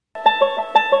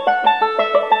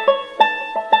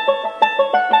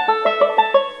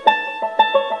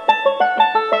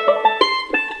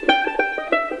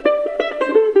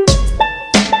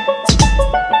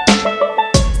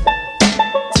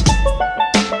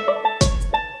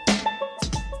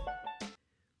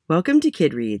Welcome to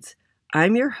Kid Reads.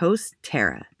 I'm your host,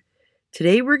 Tara.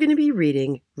 Today we're going to be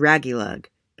reading Raggylug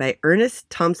by Ernest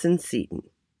Thompson Seton.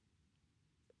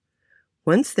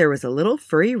 Once there was a little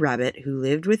furry rabbit who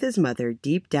lived with his mother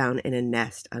deep down in a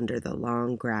nest under the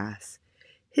long grass.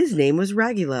 His name was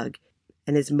Raggylug,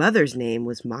 and his mother's name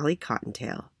was Molly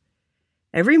Cottontail.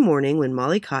 Every morning when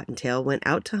Molly Cottontail went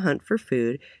out to hunt for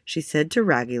food, she said to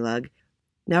Raggylug,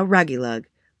 "Now, Raggylug,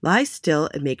 lie still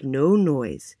and make no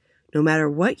noise. No matter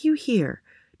what you hear,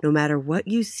 no matter what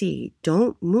you see,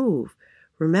 don't move.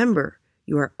 Remember,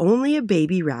 you are only a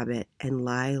baby rabbit and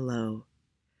lie low."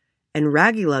 And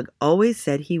Raggylug always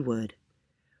said he would.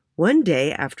 One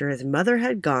day after his mother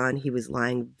had gone, he was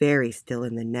lying very still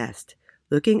in the nest,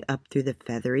 looking up through the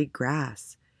feathery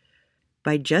grass.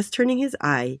 By just turning his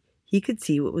eye, he could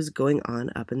see what was going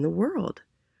on up in the world.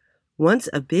 Once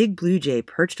a big blue jay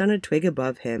perched on a twig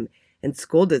above him and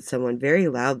scolded someone very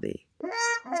loudly.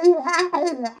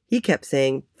 He kept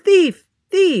saying, "Thief!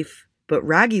 Thief!" But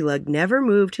Raggylug never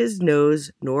moved his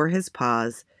nose nor his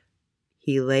paws.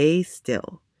 He lay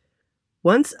still.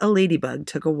 Once a ladybug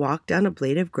took a walk down a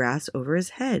blade of grass over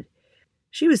his head.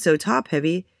 She was so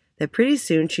top-heavy that pretty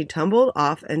soon she tumbled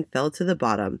off and fell to the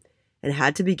bottom and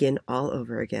had to begin all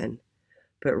over again.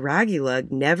 But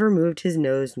Raggylug never moved his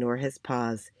nose nor his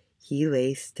paws. He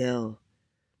lay still.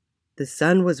 The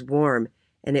sun was warm,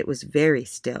 and it was very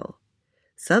still.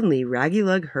 Suddenly,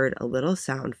 Raggylug heard a little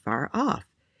sound far off.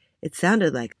 It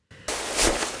sounded like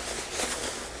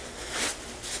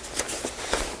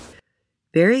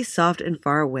very soft and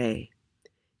far away.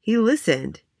 He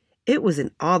listened. It was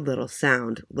an odd little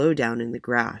sound low down in the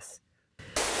grass.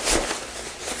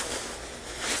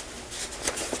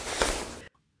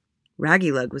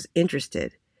 Raggylug was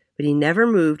interested, but he never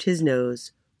moved his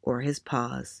nose or his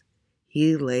paws.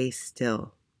 He lay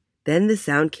still. Then the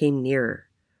sound came nearer.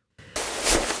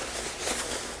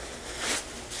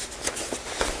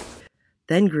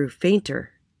 Then grew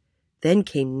fainter. Then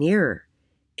came nearer,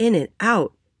 in and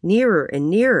out, nearer and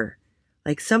nearer,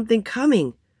 like something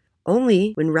coming.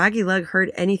 Only when Raggylug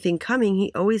heard anything coming,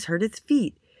 he always heard its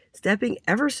feet, stepping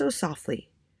ever so softly.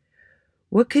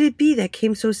 What could it be that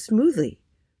came so smoothly?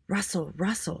 Rustle,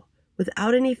 rustle,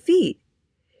 without any feet.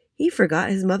 He forgot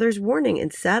his mother's warning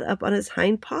and sat up on his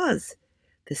hind paws.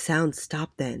 The sound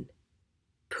stopped then.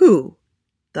 "Pooh,"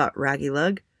 thought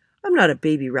Raggylug. "I'm not a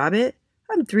baby rabbit.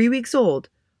 I'm 3 weeks old.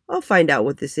 I'll find out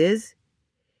what this is."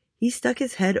 He stuck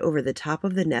his head over the top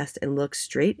of the nest and looked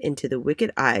straight into the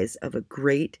wicked eyes of a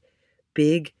great,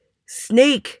 big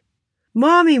snake.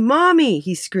 "Mommy, Mommy!"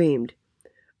 he screamed.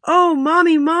 "Oh,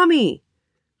 Mommy, Mommy!"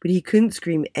 But he couldn't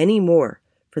scream any more,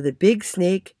 for the big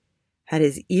snake had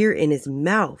his ear in his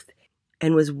mouth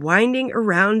and was winding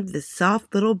around the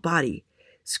soft little body,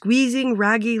 squeezing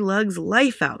Raggylug's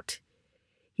life out.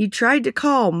 He tried to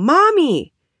call,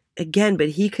 "Mommy!" again,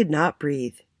 but he could not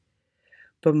breathe.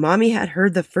 But Mommy had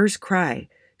heard the first cry.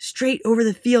 Straight over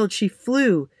the field she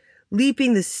flew,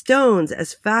 leaping the stones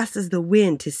as fast as the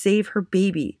wind to save her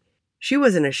baby. She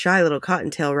wasn't a shy little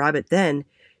cottontail rabbit then.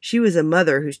 She was a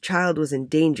mother whose child was in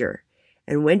danger.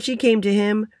 And when she came to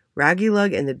him,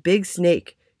 Raggylug and the big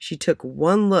snake, she took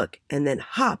one look, and then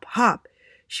hop, hop,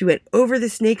 she went over the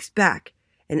snake's back,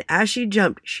 and as she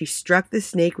jumped, she struck the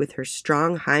snake with her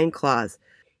strong hind claws.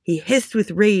 He hissed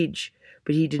with rage,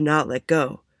 but he did not let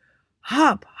go.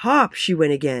 Hop, hop, she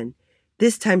went again.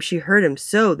 This time she hurt him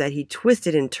so that he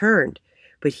twisted and turned,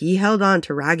 but he held on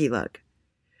to Raggylug.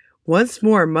 Once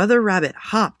more Mother Rabbit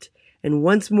hopped, and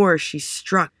once more she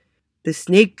struck. The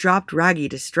snake dropped Raggy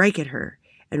to strike at her,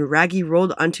 and Raggy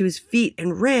rolled onto his feet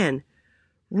and ran.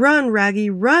 "Run, Raggy,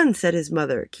 run," said his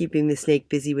mother, keeping the snake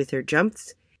busy with her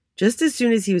jumps. Just as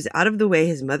soon as he was out of the way,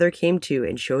 his mother came to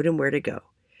and showed him where to go.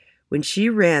 When she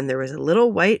ran, there was a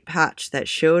little white patch that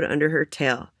showed under her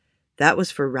tail. That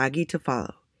was for Raggy to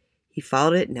follow. He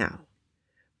followed it now.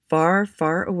 Far,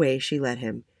 far away she led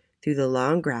him, through the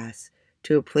long grass,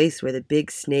 to a place where the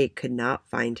big snake could not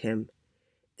find him.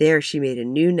 There she made a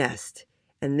new nest,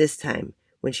 and this time,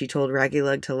 when she told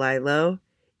Raggylug to lie low,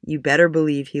 you better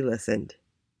believe he listened.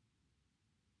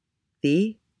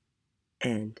 The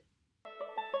end.